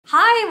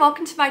Hi,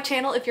 welcome to my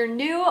channel. If you're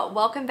new,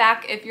 welcome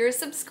back if you're a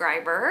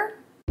subscriber.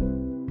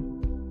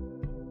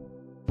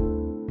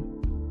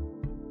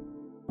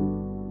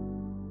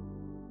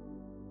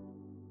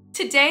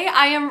 Today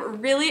I am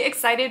really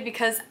excited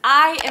because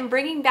I am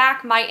bringing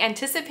back my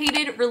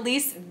anticipated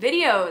release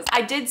videos.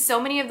 I did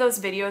so many of those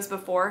videos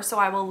before, so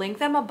I will link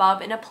them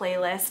above in a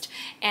playlist,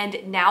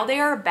 and now they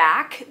are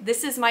back.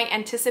 This is my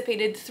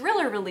anticipated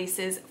thriller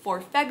releases for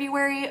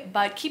February,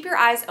 but keep your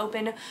eyes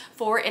open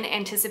for an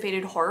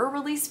anticipated horror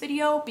release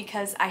video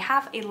because I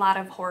have a lot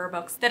of horror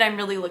books that I'm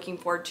really looking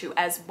forward to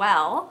as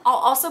well. I'll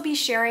also be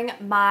sharing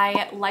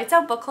my Lights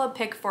Out book club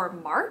pick for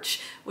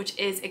March, which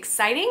is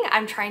exciting.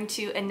 I'm trying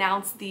to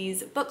announce these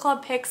book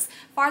club picks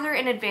farther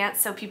in advance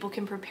so people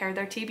can prepare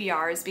their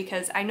TBRs,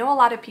 because I know a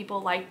lot of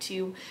people like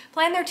to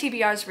plan their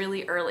TBRs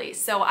really early.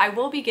 So I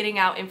will be getting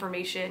out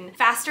information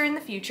faster in the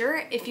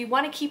future. If you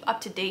want to keep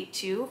up to date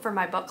too for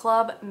my book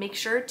club, make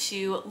sure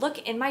to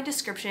look in my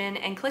description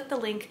and click the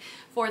link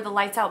for the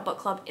Lights Out Book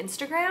Club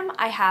Instagram.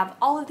 I have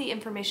all of the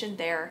information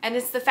there, and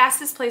it's the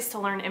fastest place to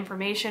learn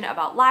information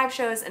about live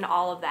shows and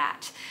all of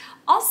that.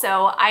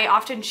 Also, I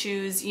often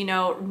choose,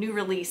 new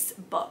release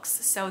books,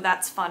 so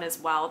that's fun as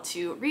well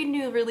to read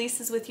new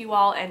releases with you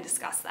all and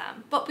discuss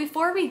them. But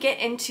before we get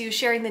into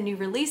sharing the new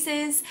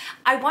releases,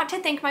 I want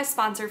to thank my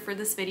sponsor for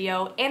this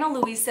video, Ana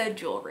Luisa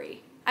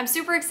Jewelry. I'm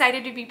super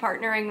excited to be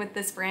partnering with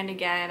this brand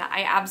again.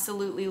 I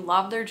absolutely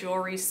love their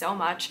jewelry so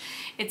much.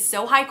 It's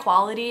so high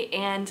quality,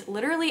 and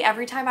literally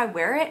every time I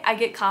wear it, I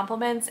get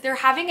compliments. They're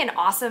having an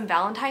awesome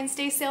Valentine's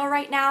Day sale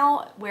right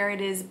now where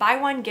it is buy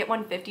one, get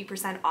one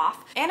 50%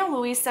 off. Ana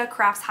Luisa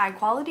crafts high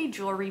quality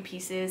jewelry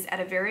pieces at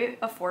a very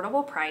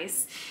affordable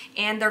price,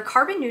 and they're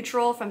carbon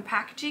neutral from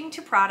packaging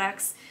to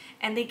products,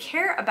 and they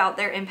care about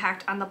their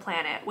impact on the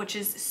planet, which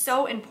is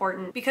so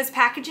important because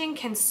packaging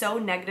can so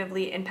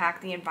negatively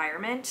impact the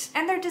environment.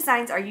 And their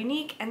designs are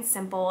unique and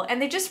simple, and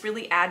they just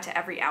really add to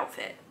every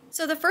outfit.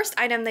 So the first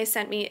item they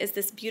sent me is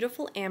this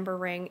beautiful amber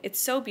ring. It's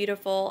so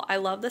beautiful. I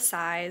love the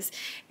size,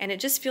 and it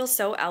just feels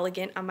so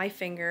elegant on my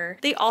finger.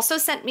 They also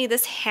sent me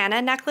this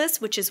Hannah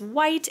necklace, which is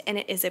white, and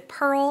it is a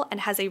pearl and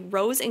has a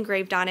rose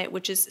engraved on it,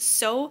 which is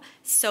so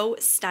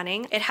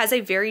stunning. It has a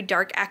very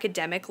dark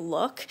academic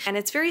look, and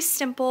it's very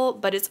simple,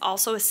 but it's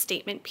also a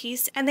statement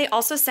piece. And they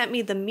also sent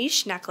me the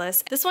Mish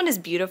necklace. This one is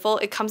beautiful.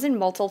 It comes in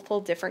multiple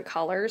different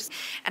colors,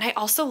 and I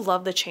also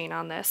love the chain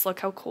on this.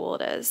 Look how cool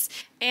it is.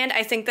 And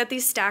I think that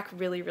these stack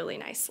really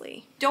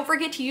nicely. Don't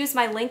forget to use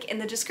my link in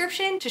the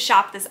description to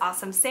shop this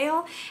awesome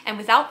sale. And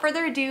without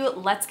further ado,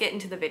 let's get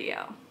into the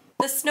video.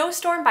 The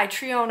Snowstorm by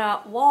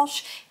Triona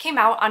Walsh came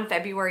out on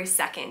February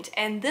 2nd,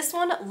 and this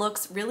one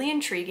looks really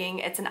intriguing.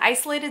 It's an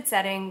isolated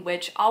setting,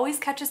 which always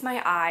catches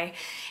my eye,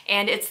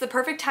 and it's the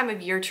perfect time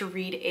of year to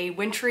read a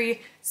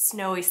wintry,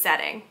 snowy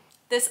setting.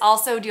 This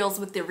also deals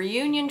with the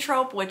reunion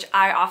trope, which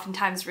I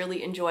oftentimes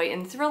really enjoy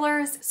in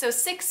thrillers. So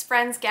 6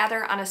 friends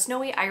gather on a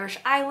snowy Irish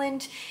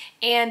island,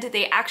 and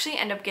they actually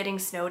end up getting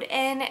snowed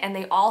in, and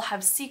they all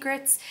have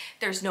secrets.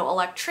 There's no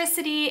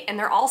electricity, and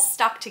they're all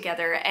stuck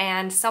together,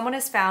 and someone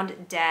is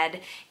found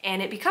dead,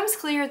 and it becomes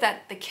clear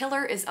that the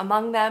killer is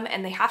among them,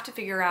 and they have to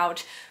figure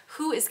out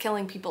who is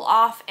killing people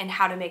off and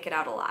how to make it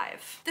out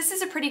alive. This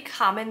is a pretty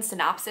common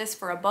synopsis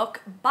for a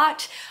book,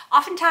 but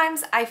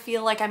oftentimes I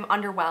feel like I'm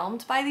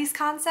underwhelmed by these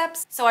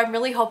concepts, so I'm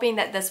really hoping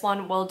that this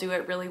one will do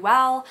it really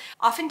well.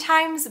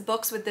 Oftentimes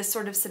books with this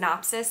sort of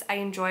synopsis, I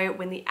enjoy it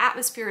when the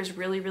atmosphere is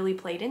really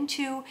played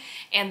into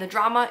and the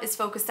drama is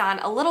focused on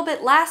a little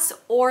bit less,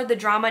 or the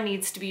drama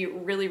needs to be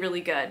really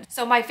good.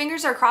 So my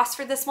fingers are crossed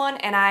for this one,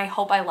 and I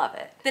hope I love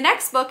it. The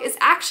next book is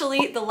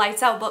actually the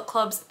Lights Out Book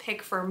Club's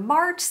pick for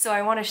March, so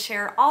I want to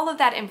share all of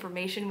that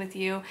information with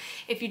you.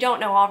 If you don't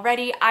know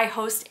already, I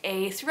host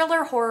a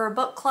thriller horror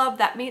book club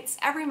that meets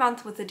every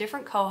month with a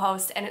different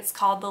co-host, and it's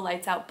called the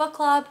Lights Out Book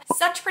Club.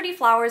 Such Pretty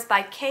Flowers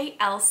by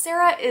K.L.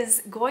 Sara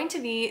is going to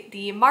be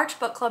the March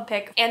book club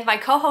pick, and my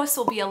co-host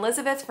will be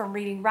Elizabeth from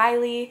Reading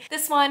Riley.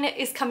 This one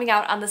is coming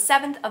out on the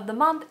 7th of the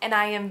month, and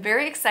I am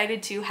very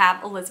excited to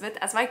have Elizabeth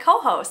as my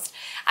co-host.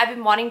 I've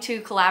been wanting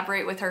to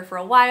collaborate with her for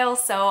a while,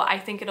 so I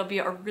think it'll be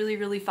a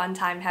really fun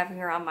time having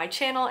her on my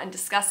channel and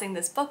discussing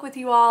this book with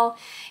you all.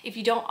 If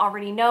you don't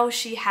already know,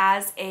 she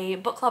has a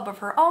book club of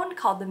her own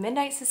called the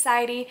Midnight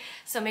Society,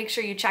 so make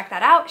sure you check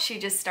that out. She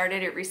just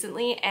started it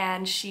recently,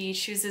 and she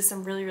chooses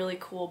some really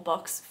cool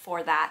books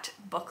for that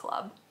book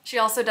club. She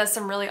also does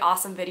some really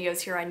awesome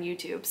videos here on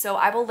YouTube, so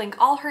I will link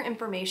all her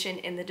information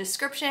in the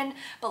description,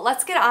 but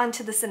let's get on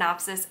to the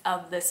synopsis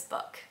of this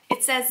book.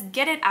 It says,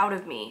 "Get it out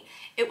of me."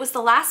 It was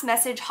the last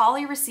message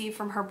Holly received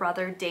from her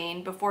brother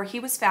Dane before he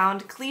was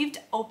found cleaved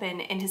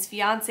open in his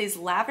fiance's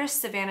lavish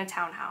Savannah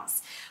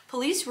townhouse.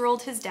 Police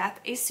ruled his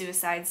death a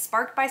suicide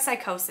sparked by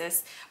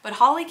psychosis, but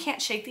Holly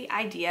can't shake the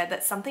idea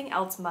that something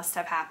else must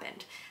have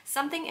happened.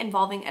 something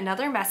involving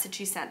another message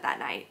he sent that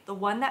night, the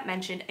one that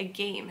mentioned a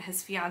game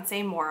his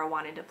fiancée Maura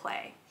wanted to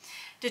play.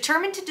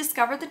 Determined to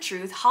discover the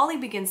truth, Holly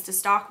begins to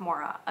stalk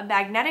Maura, a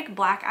magnetic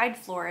black-eyed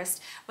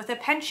florist with a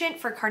penchant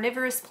for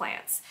carnivorous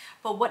plants.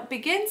 But what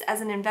begins as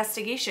an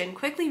investigation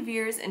quickly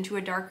veers into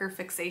a darker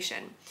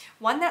fixation,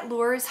 one that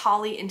lures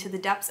Holly into the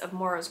depths of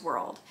Maura's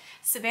world.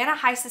 Savannah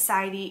high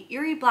society,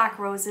 eerie black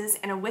roses,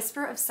 and a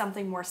whisper of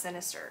something more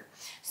sinister.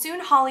 Soon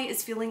Holly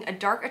is feeling a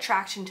dark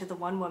attraction to the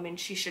one woman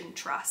she shouldn't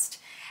trust.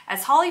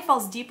 As Holly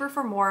falls deeper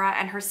for Maura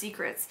and her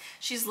secrets,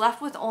 she's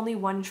left with only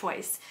one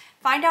choice: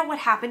 find out what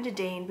happened to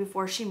Dane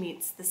before she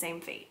meets the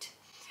same fate.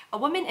 A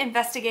woman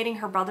investigating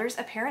her brother's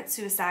apparent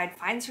suicide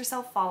finds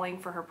herself falling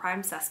for her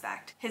prime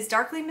suspect, his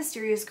darkly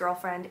mysterious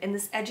girlfriend, in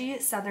this edgy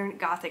Southern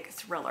Gothic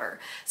thriller.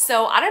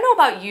 So I don't know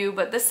about you,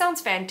 but this sounds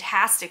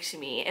fantastic to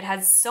me. It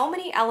has so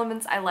many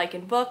elements I like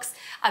in books,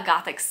 a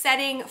Gothic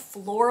setting,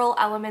 floral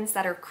elements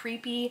that are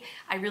creepy.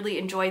 I really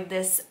enjoyed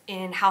this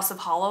in House of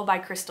Hollow by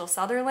Crystal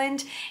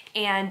Sutherland,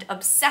 and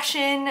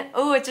Obsession.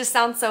 Oh, it just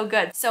sounds so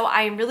good. So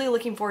I am really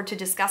looking forward to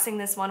discussing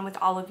this one with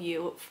all of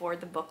you for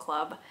the book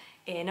club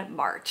in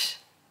March.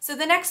 So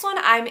the next one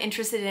I'm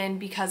interested in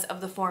because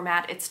of the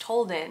format it's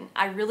told in.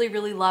 I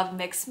really love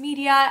mixed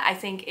media. I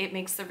think it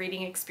makes the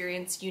reading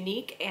experience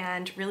unique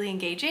and really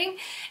engaging.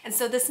 And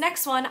so this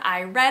next one,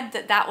 I read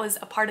that was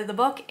a part of the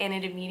book and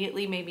it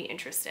immediately made me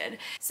interested.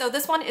 So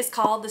this one is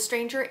called The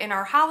Stranger in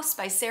Our House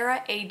by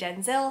Sarah A.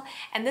 Denzil,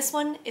 and this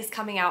one is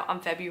coming out on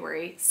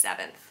February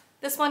 7th.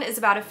 This one is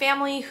about a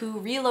family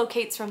who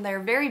relocates from their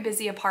very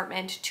busy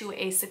apartment to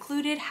a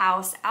secluded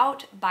house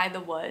out by the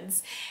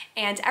woods,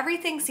 and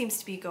everything seems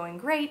to be going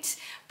great,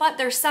 but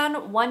their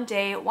son one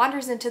day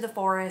wanders into the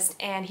forest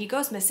and he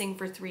goes missing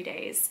for 3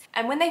 days.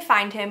 And when they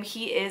find him,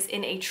 he is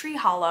in a tree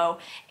hollow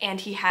and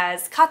he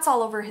has cuts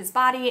all over his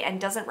body and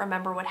doesn't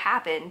remember what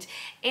happened,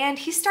 and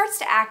he starts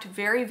to act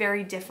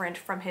very different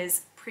from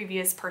his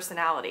previous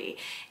personality.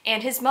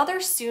 And his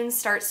mother soon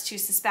starts to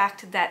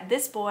suspect that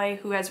this boy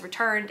who has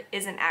returned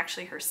isn't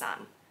actually her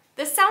son.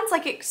 This sounds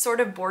like it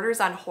sort of borders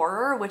on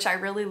horror, which I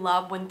really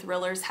love when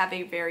thrillers have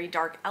a very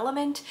dark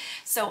element.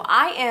 So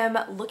I am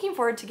looking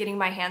forward to getting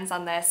my hands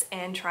on this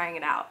and trying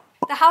it out.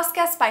 The House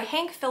Guest by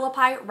Hank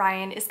Phillippi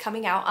Ryan is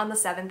coming out on the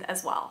 7th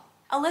as well.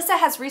 Alyssa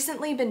has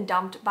recently been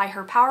dumped by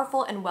her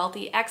powerful and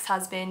wealthy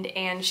ex-husband,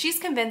 and she's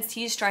convinced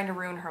he's trying to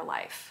ruin her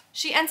life.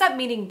 She ends up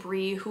meeting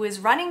Bree, who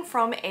is running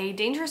from a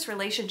dangerous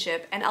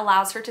relationship and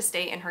allows her to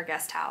stay in her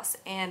guest house,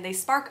 and they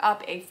spark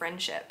up a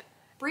friendship.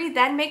 Bree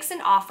then makes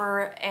an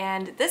offer,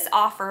 and this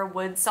offer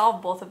would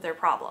solve both of their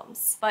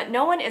problems. But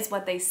no one is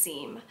what they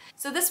seem.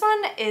 So this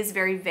one is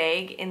very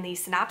vague in the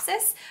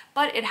synopsis,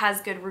 but it has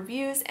good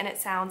reviews and it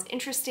sounds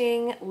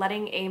interesting.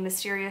 Letting a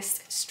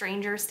mysterious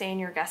stranger stay in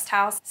your guest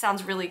house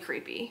sounds really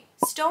creepy.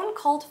 Stone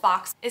Cold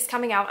Fox is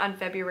coming out on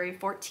February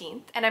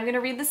 14th, and I'm going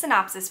to read the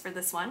synopsis for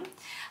this one.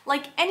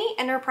 Like any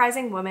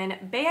enterprising woman,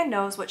 Bea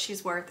knows what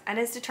she's worth and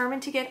is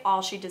determined to get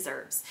all she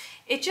deserves.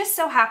 It just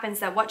so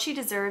happens that what she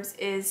deserves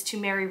is to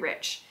marry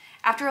rich.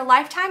 After a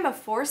lifetime of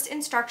forced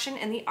instruction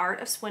in the art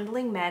of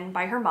swindling men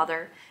by her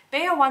mother,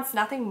 Bea wants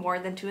nothing more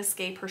than to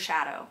escape her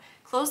shadow,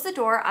 close the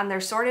door on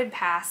their sordid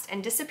past,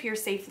 and disappear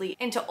safely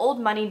into old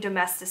money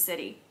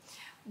domesticity.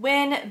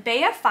 When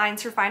Bea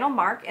finds her final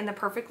mark in the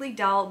perfectly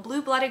dull,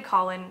 blue-blooded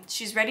Colin,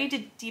 she's ready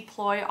to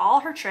deploy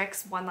all her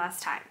tricks one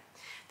last time.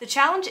 The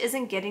challenge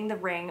isn't getting the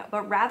ring,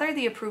 but rather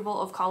the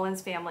approval of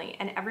Colin's family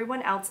and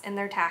everyone else in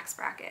their tax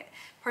bracket,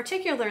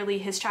 particularly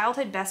his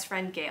childhood best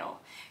friend Gale.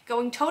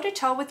 Going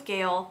toe-to-toe with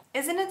Gale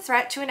isn't a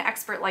threat to an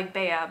expert like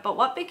Bea, but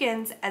what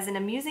begins as an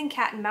amusing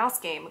cat-and-mouse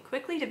game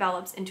quickly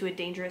develops into a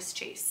dangerous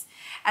chase.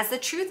 As the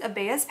truth of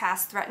Bea's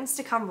past threatens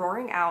to come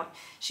roaring out,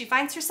 she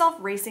finds herself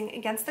racing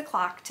against the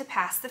clock to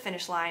pass the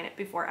finish line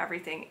before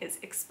everything is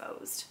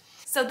exposed.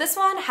 So this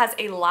one has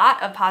a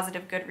lot of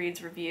positive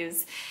Goodreads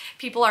reviews.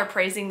 People are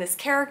praising this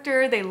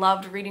character, they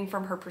loved reading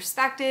from her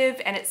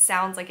perspective, and it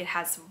sounds like it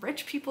has some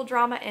rich people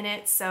drama in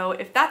it. So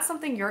if that's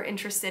something you're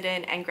interested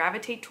in and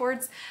gravitate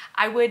towards,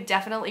 I would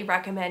definitely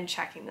recommend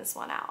checking this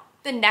one out.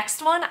 The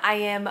next one I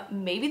am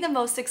maybe the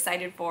most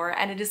excited for,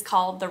 and it is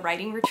called The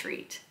Writing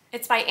Retreat.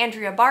 It's by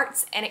Andrea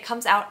Bartz, and it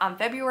comes out on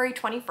February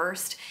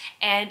 21st,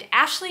 and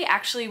Ashley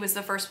actually was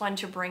the first one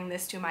to bring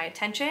this to my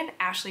attention,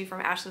 Ashley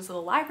from Ashley's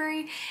Little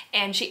Library,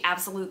 and she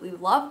absolutely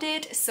loved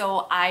it,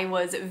 so I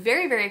was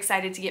very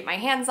excited to get my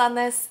hands on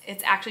this.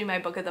 It's actually my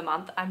book of the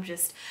month. I'm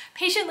just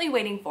patiently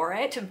waiting for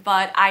it,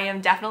 but I am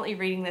definitely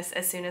reading this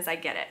as soon as I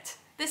get it.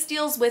 This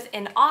deals with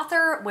an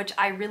author, which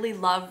I really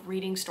love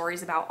reading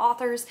stories about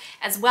authors,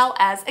 as well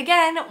as,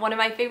 again, one of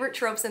my favorite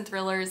tropes in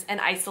thrillers, an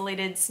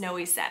isolated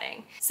snowy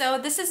setting. So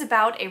this is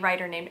about a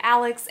writer named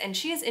Alex, and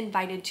she is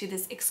invited to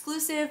this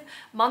exclusive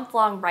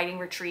month-long writing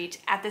retreat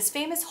at this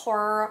famous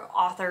horror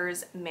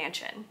author's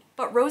mansion.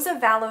 But Rosa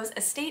Vallow's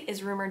estate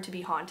is rumored to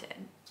be haunted.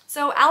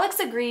 So Alex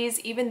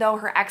agrees, even though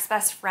her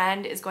ex-best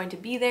friend is going to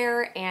be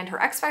there, and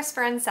her ex-best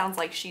friend sounds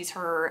like she's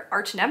her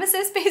arch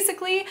nemesis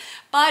basically,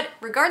 but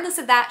regardless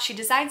of that, she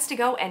decides to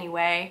go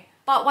anyway.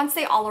 But once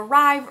they all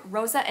arrive,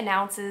 Rosa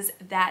announces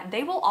that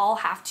they will all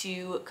have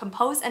to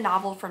compose a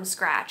novel from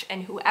scratch,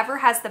 and whoever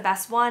has the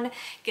best one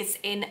gets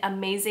an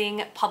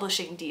amazing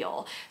publishing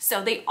deal.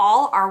 So they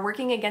all are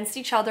working against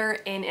each other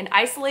in an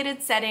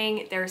isolated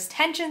setting. There's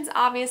tensions,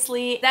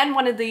 obviously. Then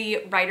one of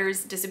the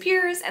writers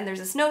disappears and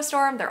there's a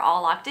snowstorm. They're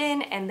all locked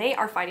in and they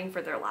are fighting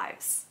for their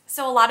lives.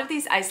 So a lot of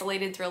these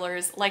isolated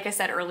thrillers, like I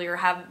said earlier,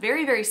 have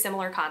very, very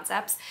similar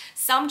concepts.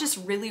 Some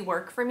just really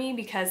work for me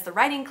because the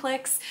writing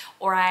clicks,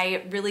 or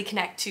I really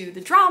connect to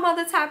the drama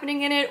that's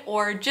happening in it,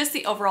 or just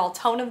the overall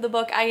tone of the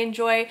book I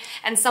enjoy,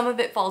 and some of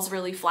it falls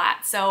really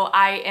flat. So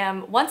I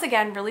am, once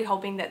again, really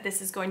hoping that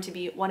this is going to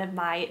be one of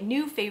my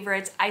new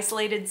favorite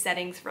isolated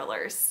setting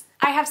thrillers.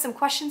 I Have Some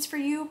Questions for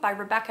You by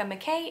Rebecca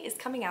Makkai is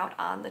coming out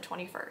on the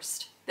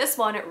 21st. This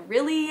one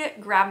really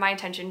grabbed my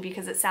attention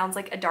because it sounds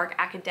like a dark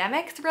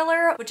academic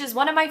thriller, which is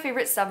one of my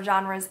favorite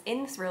subgenres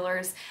in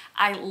thrillers.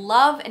 I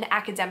love an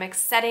academic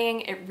setting.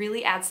 It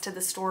really adds to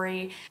the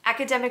story.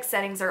 Academic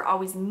settings are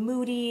always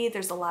moody.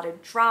 There's a lot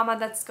of drama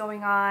that's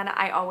going on.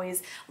 I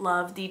always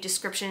love the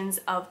descriptions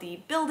of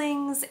the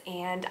buildings,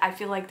 and I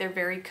feel like they're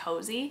very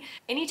cozy.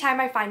 Anytime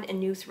I find a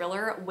new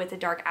thriller with a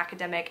dark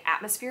academic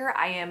atmosphere,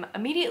 I am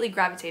immediately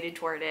gravitated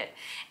toward it,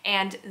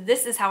 and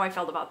this is how I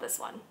felt about this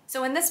one.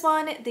 So in this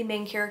one, the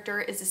main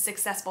character is a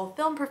successful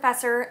film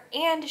professor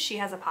and she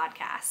has a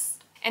podcast.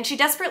 And she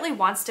desperately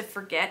wants to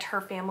forget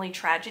her family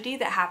tragedy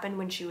that happened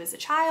when she was a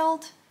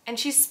child. And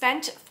she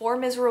spent 4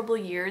 miserable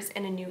years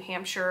in a New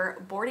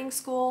Hampshire boarding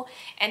school,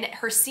 and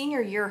her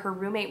senior year her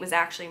roommate was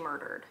actually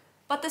murdered.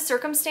 But the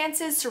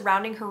circumstances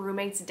surrounding her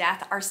roommate's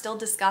death are still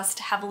discussed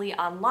heavily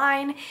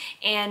online,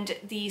 and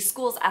the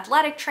school's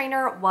athletic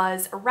trainer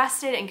was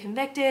arrested and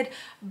convicted,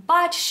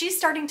 but she's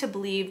starting to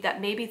believe that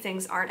maybe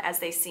things aren't as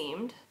they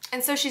seemed.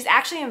 And so she's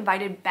actually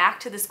invited back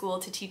to the school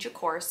to teach a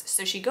course,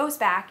 so she goes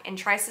back and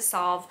tries to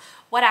solve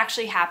what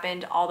actually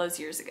happened all those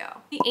years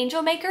ago. The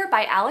Angel Maker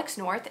by Alex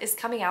North is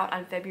coming out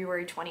on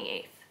February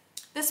 28th.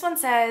 This one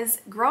says,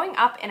 growing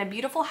up in a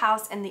beautiful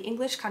house in the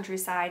English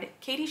countryside,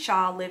 Katie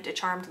Shaw lived a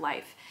charmed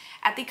life.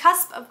 At the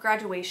cusp of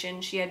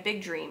graduation, she had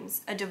big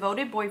dreams, a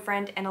devoted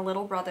boyfriend, and a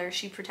little brother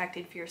she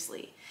protected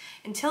fiercely,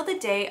 until the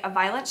day a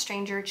violent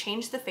stranger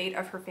changed the fate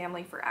of her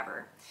family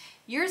forever.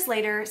 Years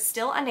later,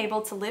 still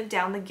unable to live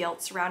down the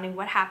guilt surrounding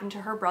what happened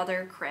to her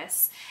brother,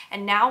 Chris,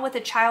 and now with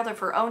a child of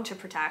her own to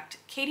protect,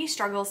 Katie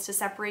struggles to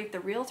separate the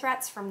real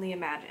threats from the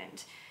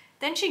imagined.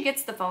 Then she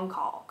gets the phone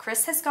call.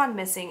 Chris has gone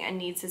missing and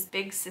needs his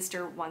big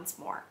sister once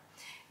more.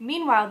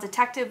 Meanwhile,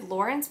 Detective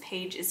Lawrence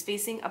Page is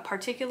facing a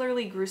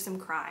particularly gruesome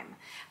crime.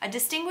 A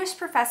distinguished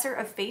professor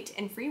of fate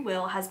and free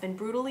will has been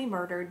brutally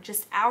murdered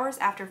just hours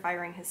after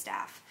firing his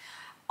staff.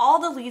 All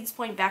the leads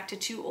point back to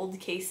 2 old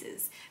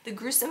cases, the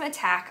gruesome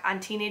attack on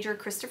teenager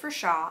Christopher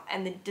Shaw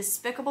and the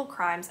despicable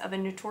crimes of a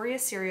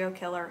notorious serial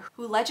killer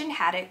who legend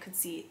had it could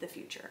see the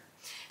future.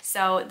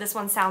 So this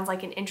one sounds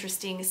like an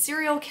interesting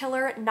serial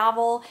killer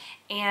novel,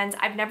 and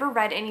I've never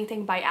read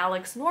anything by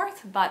Alex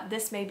North, but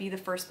this may be the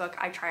first book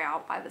I try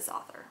out by this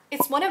author.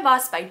 It's One of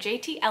Us by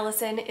J.T.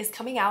 Ellison is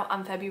coming out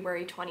on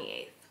February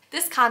 28th.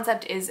 This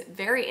concept is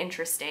very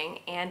interesting,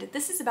 and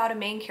this is about a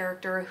main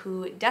character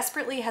who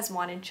desperately has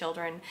wanted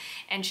children,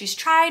 and she's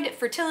tried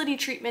fertility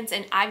treatments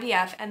and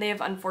IVF, and they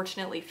have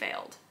unfortunately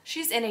failed.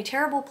 She's in a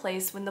terrible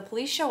place when the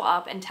police show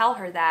up and tell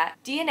her that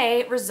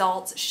DNA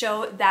results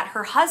show that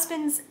her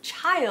husband's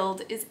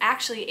child is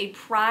actually a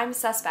prime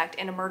suspect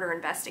in a murder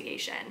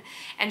investigation.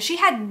 And she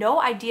had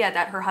no idea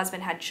that her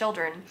husband had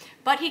children,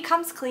 but he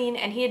comes clean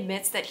and he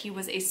admits that he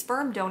was a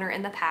sperm donor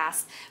in the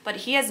past, but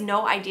he has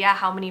no idea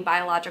how many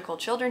biological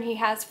children he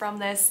has from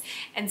this.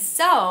 And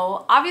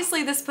so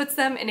obviously this puts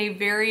them in a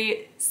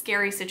very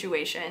scary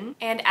situation.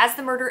 And as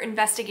the murder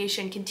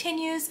investigation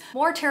continues,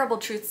 more terrible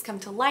truths come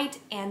to light,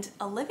 and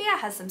Olivia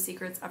has some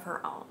secrets of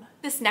her own.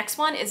 This next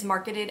one is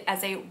marketed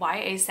as a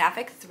YA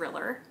sapphic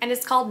thriller, and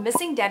it's called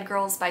Missing Dead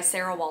Girls by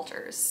Sara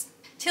Walters.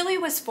 Tilly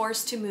was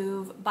forced to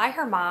move by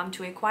her mom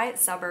to a quiet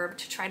suburb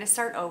to try to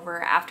start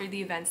over after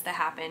the events that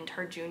happened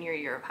her junior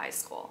year of high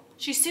school.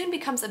 She soon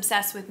becomes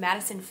obsessed with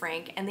Madison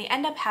Frank, and they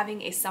end up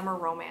having a summer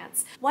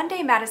romance. One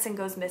day Madison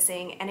goes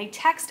missing, and a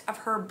text of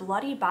her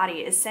bloody body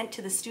is sent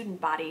to the student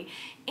body,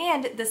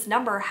 and this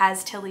number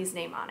has Tilly's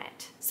name on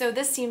it. So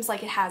this seems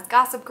like it has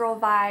Gossip Girl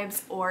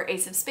vibes or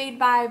Ace of Spades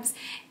vibes,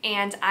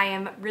 and I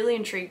am really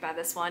intrigued by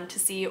this one to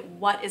see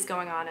what is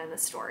going on in the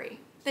story.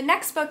 The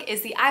next book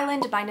is The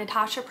Island by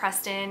Natasha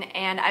Preston,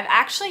 and I've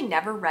actually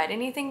never read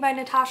anything by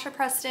Natasha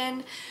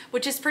Preston,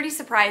 which is pretty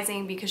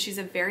surprising because she's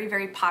a very,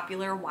 very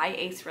popular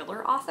YA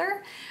thriller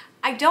author.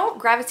 I don't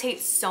gravitate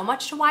so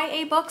much to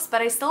YA books, but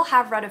I still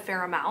have read a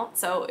fair amount,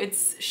 so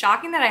it's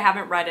shocking that I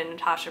haven't read a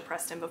Natasha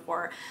Preston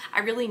before.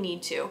 I really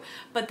need to.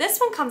 But this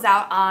one comes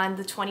out on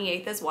the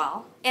 28th as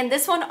well. And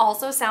this one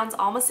also sounds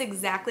almost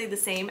exactly the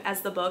same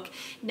as the book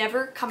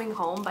Never Coming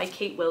Home by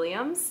Kate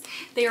Williams.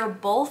 They are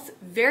both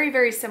very,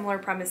 very similar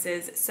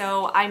premises,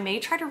 so I may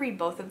try to read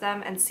both of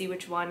them and see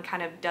which one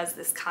kind of does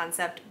this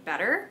concept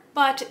better.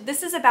 But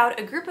this is about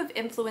a group of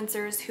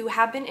influencers who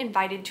have been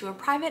invited to a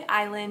private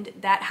island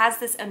that has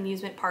this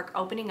amusement park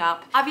opening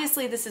up.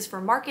 Obviously, this is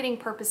for marketing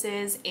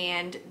purposes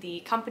and the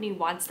company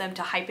wants them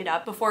to hype it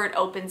up before it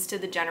opens to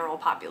the general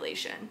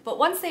population. But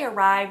once they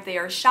arrive, they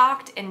are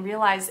shocked and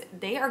realize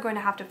they are going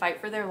to have to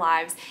fight for their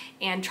lives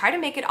and try to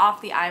make it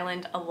off the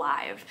island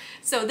alive.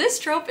 So this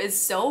trope is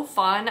so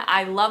fun.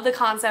 I love the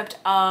concept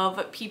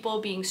of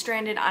people being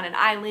stranded on an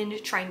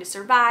island trying to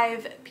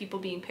survive, people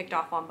being picked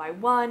off one by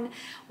one.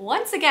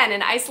 Once again,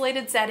 an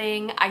isolated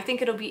setting. I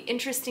think it'll be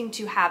interesting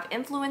to have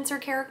influencer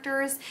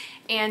characters,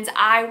 and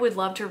I would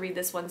love to read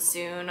this one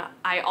soon.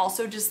 I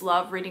also just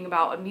love reading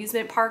about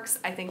amusement parks.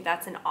 I think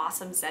that's an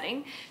awesome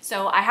setting.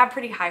 So I have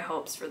pretty high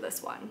hopes for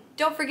this one.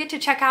 Don't forget to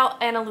check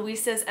out Ana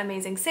Luisa's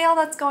amazing sale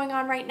that's going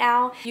on right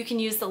now. You can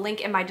use the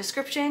link in my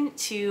description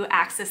to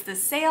access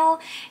this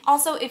sale.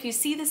 Also, if you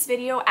see this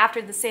video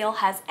after the sale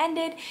has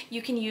ended,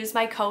 you can use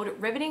my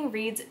code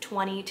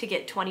RivetingReads20 to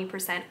get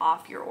 20%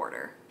 off your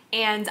order.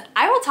 And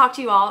I will talk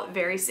to you all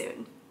very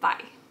soon.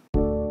 Bye.